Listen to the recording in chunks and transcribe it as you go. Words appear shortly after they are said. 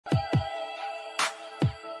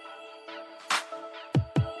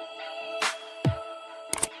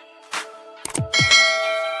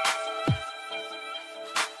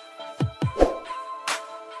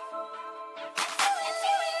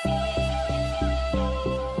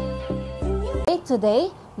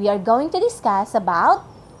today we are going to discuss about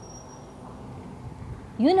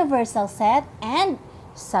universal set and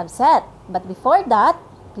subset. But before that,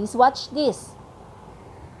 please watch this.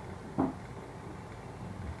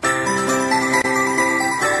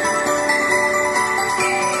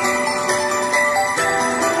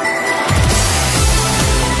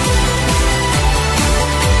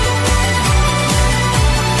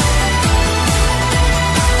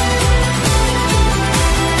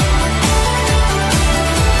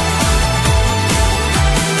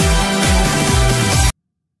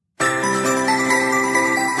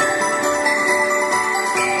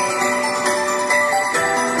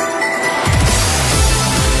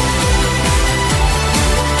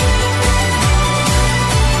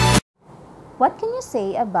 What can you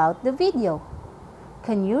say about the video?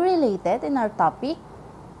 Can you relate it in our topic?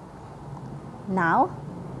 Now,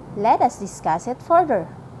 let us discuss it further.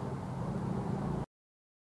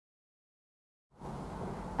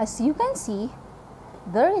 As you can see,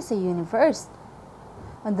 there is a universe.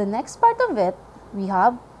 On the next part of it, we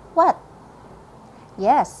have what?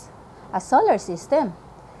 Yes, a solar system.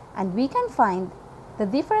 And we can find the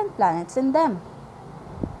different planets in them.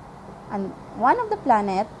 And one of the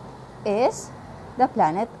planets is the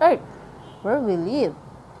planet Earth, where we live.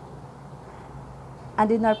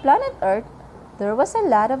 And in our planet Earth, there was a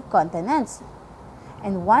lot of continents.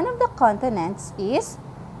 And one of the continents is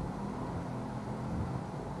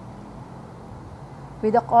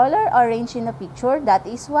with the color orange in the picture, that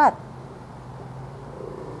is what?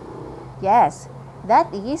 Yes,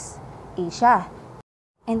 that is Asia.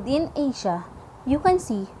 And in Asia, you can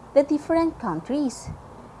see the different countries.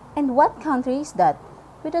 And what country is that?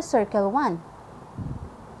 With a circle one.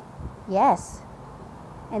 Yes.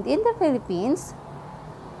 And in the Philippines,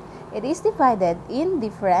 it is divided in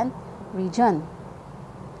different regions.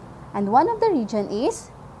 And one of the region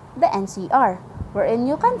is the NCR, wherein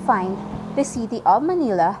you can find the city of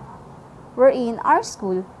Manila, wherein our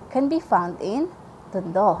school can be found in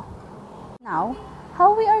Tondo. Now,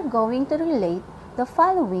 how we are going to relate the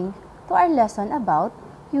following to our lesson about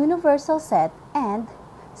universal set and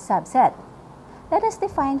subset. Let us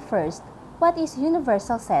define first what is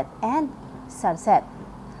universal set and subset.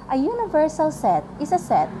 A universal set is a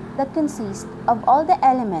set that consists of all the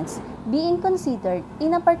elements being considered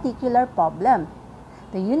in a particular problem.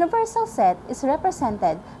 The universal set is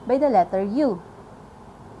represented by the letter U.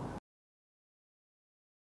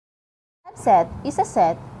 Subset is a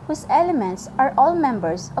set whose elements are all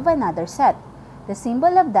members of another set. The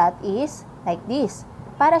symbol of that is like this,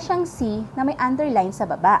 para siyang C na may underline sa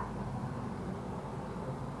baba.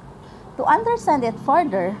 To understand it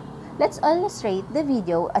further, let's illustrate the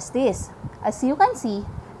video as this. As you can see,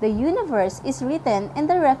 the universe is written in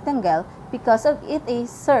the rectangle because of it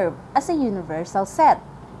is served as a universal set.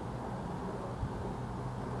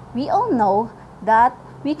 We all know that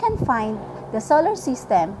we can find the solar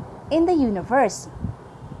system in the universe.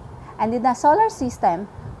 And in the solar system,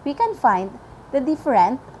 we can find the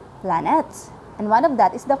different planets. And one of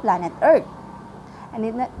that is the planet Earth. And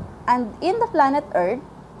in the planet Earth,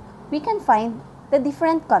 we can find the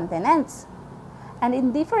different continents. And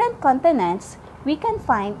in different continents, we can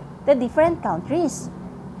find the different countries.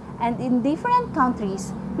 And in different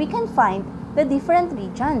countries, we can find the different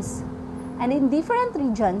regions. And in different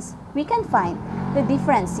regions, we can find the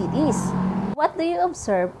different cities. What do you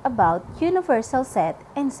observe about universal set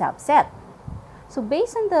and subset? So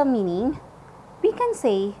based on the meaning, we can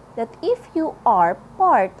say that if you are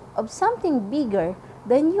part of something bigger,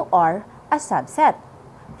 then you are a subset.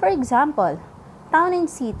 For example, town and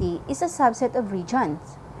city is a subset of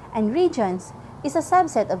regions, and regions is a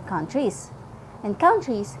subset of countries, and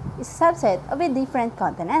countries is a subset of a different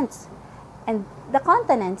continents, and the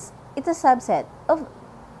continents is a subset of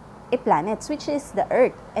a planet, which is the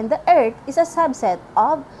Earth, and the Earth is a subset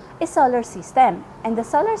of a solar system, and the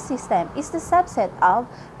solar system is the subset of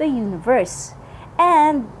the universe.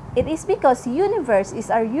 And it is because universe is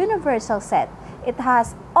our universal set. It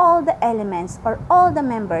has all the elements or all the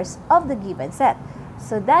members of the given set.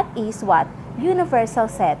 So that is what universal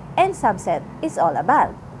set and subset is all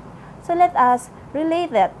about. So let us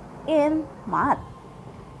relate that in math.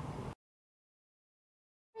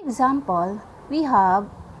 For example, we have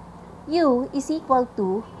U is equal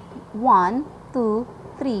to 1, 2,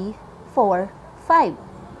 3, 4, 5.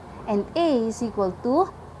 And A is equal to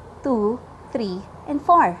 2, 3, and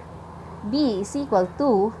 4. B is equal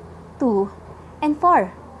to 2 and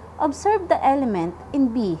 4. Observe the element in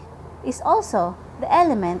B is also the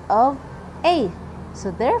element of A. So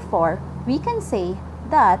therefore, we can say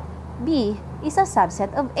that B is a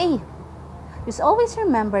subset of A. Just always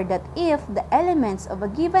remember that if the elements of a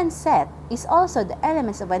given set is also the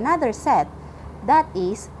elements of another set, that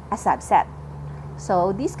is a subset.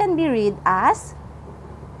 So this can be read as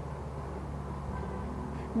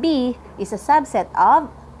B is a subset of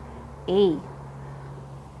A.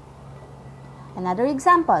 Another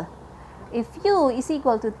example, if U is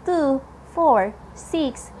equal to 2, 4,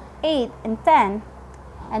 6, 8, and 10,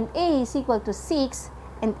 and A is equal to 6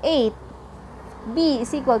 and 8, B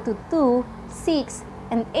is equal to 2, 6,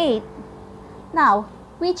 and 8. Now,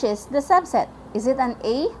 which is the subset? Is it an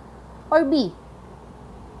A or B?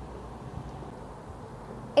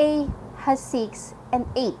 A has 6 and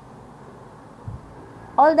 8.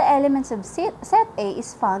 All the elements of set A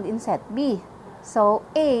is found in set B. So,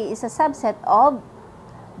 A is a subset of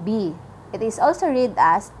B. It is also read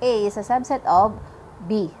as A is a subset of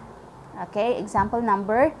B. Okay, example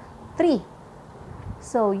number 3.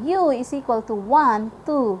 So, U is equal to 1,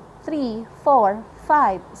 2, 3, 4,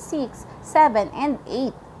 5, 6, 7, and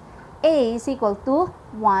 8. A is equal to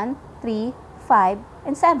 1, 3, 5,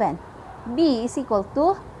 and 7. B is equal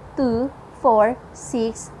to 2, 4,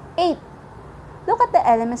 6, 8. Look at the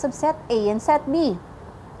elements of set A and set B.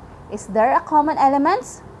 Is there a common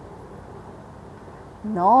elements?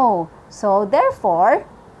 No. So, therefore,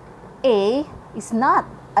 A is not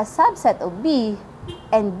a subset of B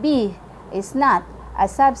and B is not a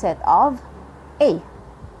subset of A.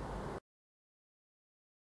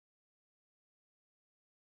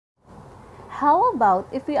 How about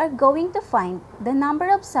if we are going to find the number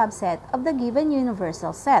of subset of the given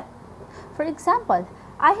universal set? For example,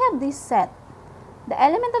 I have this set. The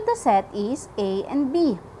element of the set is A and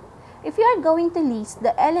B. If you are going to list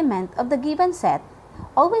the element of the given set,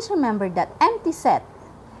 always remember that empty set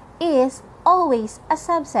is always a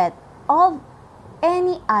subset of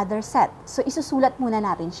any other set. So, isusulat muna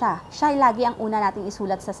natin siya. Siya lagi ang una natin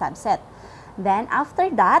isulat sa subset. Then, after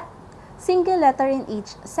that, single letter in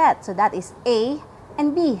each set. So, that is A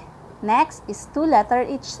and B. Next is two letter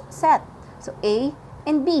each set. So, A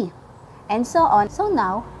and B. And so on. So,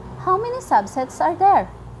 now, how many subsets are there?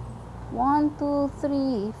 1, 2,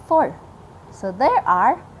 3, 4. So, there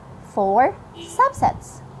are 4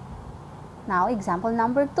 subsets. Now, example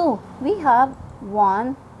number 2. We have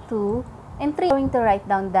 1, 2, and 3. We're going to write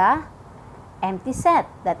down the empty set.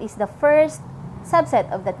 That is the first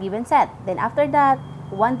subset of that given set. Then, after that,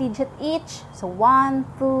 1 digit each. So, 1,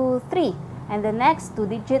 2, 3. And the next 2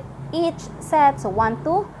 digit each set. So, 1,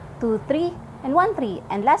 2, 2, 3, and 1, 3.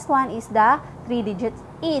 And last one is the 3 digits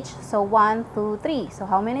each. So, 1, 2, 3. So,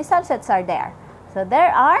 how many subsets are there? So,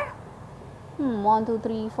 there are 1, 2,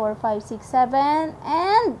 3, 4, 5, 6, 7,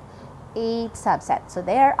 and 8 subsets. So,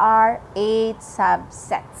 there are 8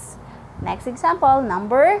 subsets. Next example,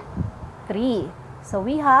 number 3. So,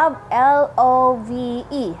 we have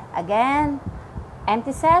LOVE. Again,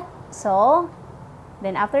 empty set. So,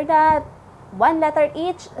 then after that, 1 letter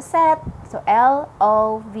each set. So,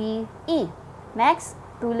 LOVE. Next,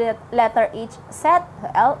 2 letter each set. So,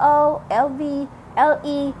 LO, LV,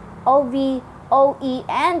 LE, OV, OE,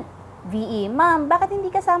 and VE. Ma'am, bakit hindi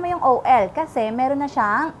kasama yung OL? Kasi meron na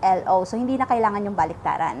siyang LO. So, hindi na kailangan yung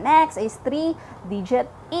baliktaran. Next is 3 digit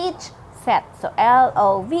each set. So,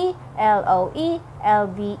 LOV, LOE,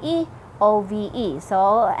 LVE, OVE.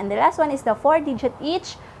 So, and the last one is the 4 digit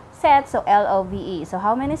each set. So, LOVE. So,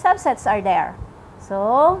 how many subsets are there?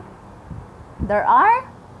 So, there are,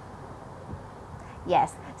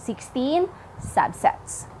 yes, 16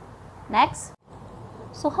 subsets. Next.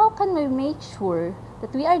 So, how can we make sure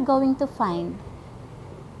that we are going to find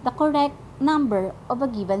the correct number of a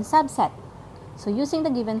given subset? So, using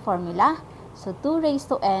the given formula, so 2 raised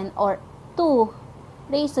to n or 2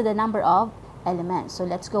 raised to the number of elements. So,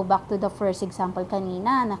 let's go back to the first example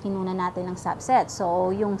kanina na kinuna natin ng subset.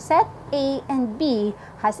 So, yung set A and B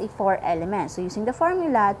has a 4 elements. So, using the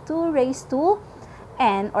formula, 2 raised to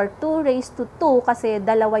n or 2 raised to 2 kasi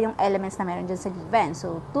dalawa yung elements na meron dyan sa given.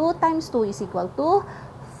 So, 2 times 2 is equal to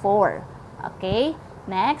 4. Okay?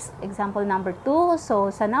 Next, example number 2. So,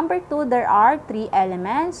 sa number 2, there are 3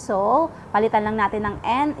 elements. So, palitan lang natin ng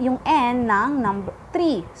n, yung n ng number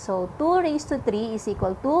 3. So, 2 raised to 3 is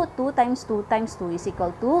equal to 2 times 2 times 2 is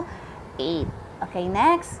equal to 8. Okay,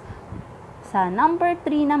 next. Sa number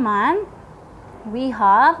 3 naman, we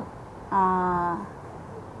have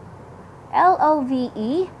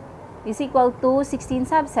LOVE is equal to 16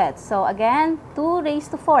 subsets. So, again, 2 raised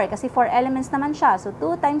to 4 kasi 4 elements naman siya. So,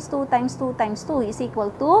 2 times 2 times 2 times 2 is equal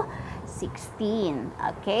to 16.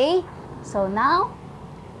 Okay? So, now,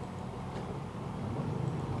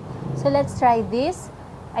 so let's try this.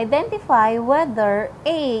 Identify whether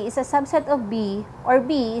A is a subset of B or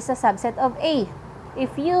B is a subset of A.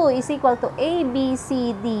 if U is equal to A, B,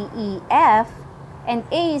 C, D, E, F, and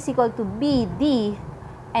A is equal to B, D,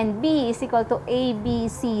 and B is equal to A, B,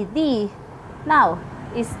 C, D, now,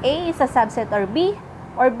 is A is a subset of B,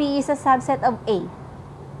 or B is a subset of A?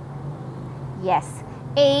 Yes,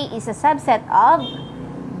 A is a subset of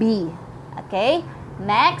B. Okay,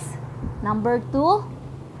 next, number 2.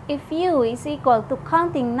 If U is equal to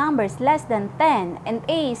counting numbers less than 10 and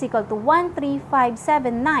A is equal to 1, 3, 5,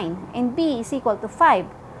 7, 9 and B is equal to 5,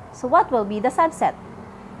 so what will be the subset?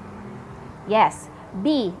 Yes,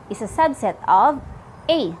 B is a subset of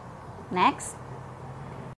A. Next,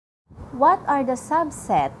 what are the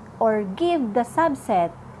subset or give the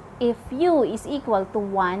subset if U is equal to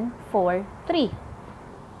 1, 4, 3?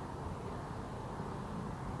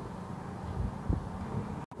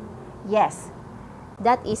 Yes,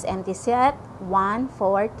 that is empty set 1,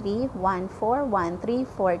 4, 3, 1, 4, 1, 3,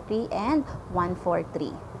 4, 3, and 1, 4,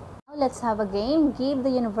 3. Now let's have a game. Give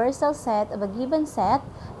the universal set of a given set.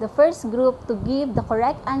 The first group to give the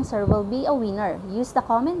correct answer will be a winner. Use the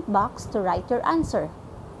comment box to write your answer.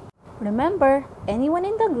 Remember, anyone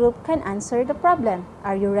in the group can answer the problem.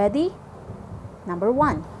 Are you ready? Number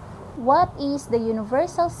 1. What is the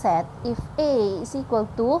universal set if A is equal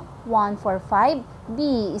to 1, 4, 5,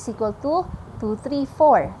 B is equal to 2, 3,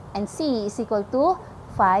 4, and C is equal to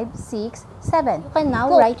 5, 6, 7? You can now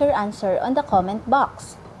write your answer on the comment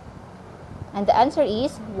box. And the answer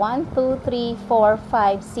is 1, 2, 3, 4,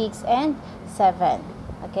 5, 6, and 7.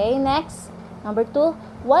 Okay, next. Number 2.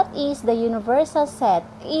 What is the universal set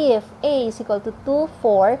if A is equal to 2,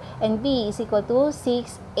 4, and B is equal to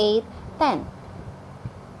 6, 8, 10?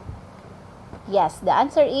 Yes, the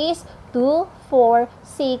answer is 2, 4,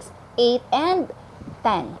 6, 8, and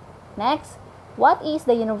 10. Next, what is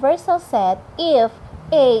the universal set if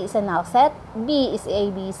A is a null set, B is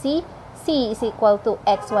ABC, C is equal to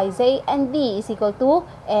XYZ, and D is equal to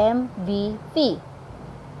MVP?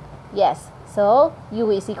 Yes, so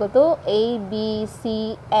U is equal to A, B,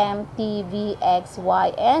 C, M, T, V, X, Y,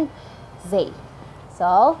 and Z.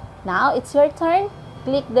 So, now it's your turn.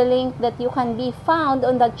 Click the link that you can be found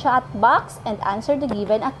on the chat box and answer the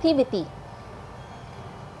given activity.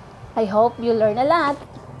 I hope you learn a lot.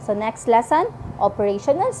 So next lesson,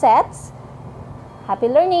 operational sets. Happy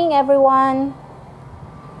learning, everyone!